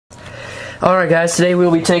Alright guys, today we'll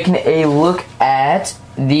be taking a look at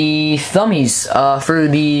the Thumbies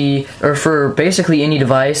for basically any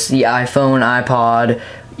device, the iPhone, iPod,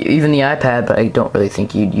 even the iPad, but I don't really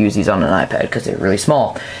think you'd use these on an iPad because they're really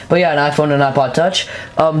small. But yeah, an iPhone and iPod Touch.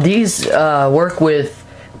 These work with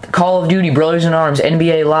Call of Duty, Brothers in Arms,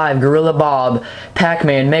 NBA Live, Gorilla Bob,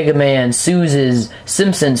 Pac-Man, Mega Man, Suze's,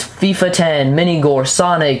 Simpsons, FIFA 10, Minigore,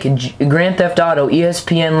 Sonic, Grand Theft Auto,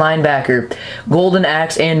 ESPN Linebacker, Golden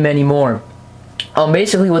Axe, and many more.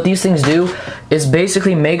 Basically what these things do is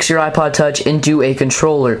basically makes your iPod Touch into a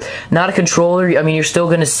controller. Not a controller, I mean you're still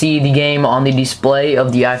going to see the game on the display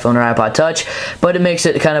of the iPhone or iPod Touch, but it makes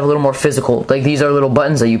it kind of a little more physical. Like these are little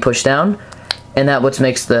buttons that you push down, and that what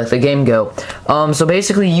makes the game go. So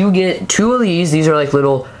basically you get two of these are like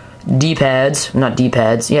little D-pads, not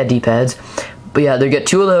D-pads, yeah D-pads. But yeah, they get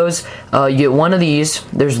two of those. You get one of these.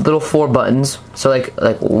 There's little 4 buttons, so like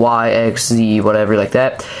Y, X, Z, whatever, like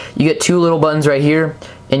that. You get 2 little buttons right here,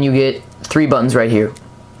 and you get 3 buttons right here.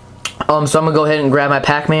 So I'm gonna go ahead and grab my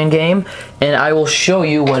Pac-Man game, and I will show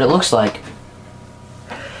you what it looks like.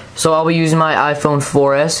 So I'll be using my iPhone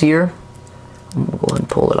 4S here. I'm gonna go ahead and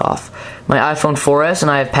pull it off. My iPhone 4S, and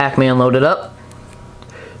I have Pac-Man loaded up.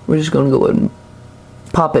 We're just gonna go ahead and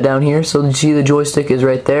pop it down here. So you see the joystick is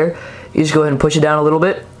right there. You just go ahead and push it down a little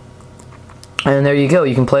bit, and there you go.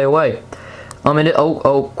 You can play away.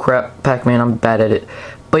 Oh crap, Pac-Man, I'm bad at it.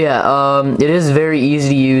 But yeah, it is very easy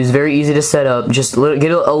to use, very easy to set up. Just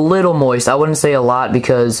get a little moist. I wouldn't say a lot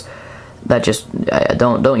because that just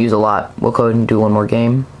don't use a lot. We'll go ahead and do one more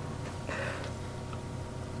game.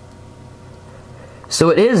 So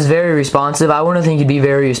it is very responsive. I wouldn't think it'd be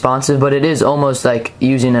very responsive, but it is almost like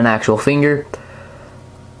using an actual finger,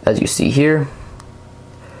 as you see here.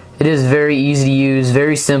 It is very easy to use,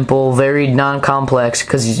 very simple, very non-complex,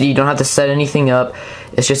 because you don't have to set anything up.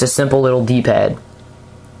 It's just a simple little D-pad.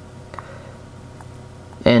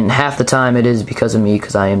 And half the time it is because of me,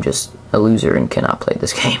 because I am just a loser and cannot play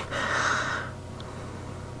this game.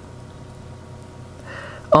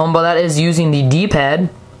 But that is using the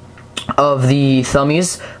D-pad of the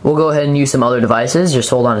Thumbies. We'll go ahead and use some other devices.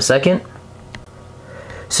 Just hold on a second.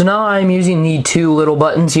 So now I'm using the 2 little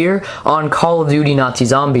buttons here on Call of Duty Nazi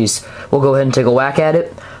Zombies. We'll go ahead and take a whack at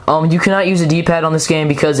it. You cannot use a D-pad on this game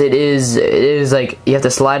because it is like you have to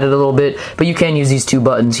slide it a little bit, but you can use these 2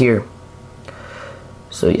 buttons here.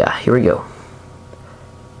 So yeah, here we go.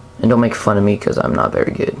 And don't make fun of me because I'm not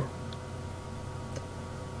very good.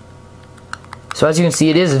 So as you can see,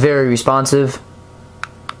 it is very responsive.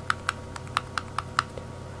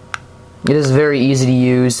 It is very easy to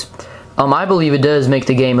use. I believe it does make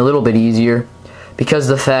the game a little bit easier because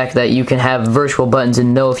of the fact that you can have virtual buttons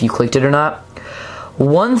and know if you clicked it or not.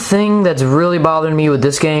 One thing that's really bothering me with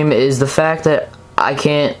this game is the fact that I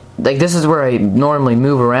can't, like this is where I normally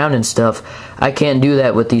move around and stuff, I can't do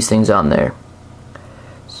that with these things on there.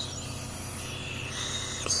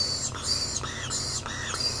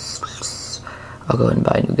 I'll go ahead and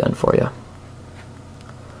buy a new gun for you.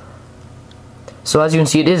 So as you can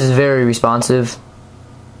see, it is very responsive.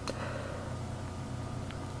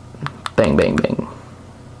 Bang, bang, bang.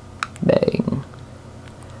 Bang.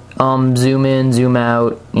 Zoom in, zoom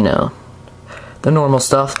out, you know, the normal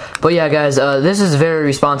stuff. But yeah, guys, this is very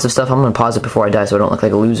responsive stuff. I'm going to pause it before I die so I don't look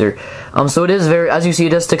like a loser. So it is very, as you see, it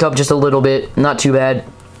does stick up just a little bit. Not too bad.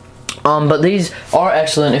 But these are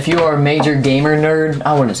excellent. If you are a major gamer nerd,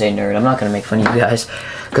 I wouldn't say nerd. I'm not going to make fun of you guys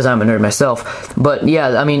because I'm a nerd myself. But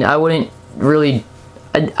yeah, I mean, I wouldn't really...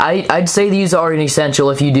 I'd say these are an essential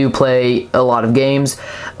if you do play a lot of games,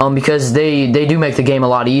 because they do make the game a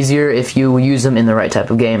lot easier if you use them in the right type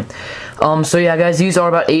of game. So yeah, guys, these are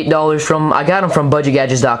about $8 I got them from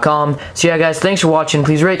budgetgadgets.com. So yeah, guys, thanks for watching.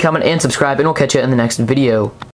 Please rate, comment, and subscribe, and we'll catch you in the next video.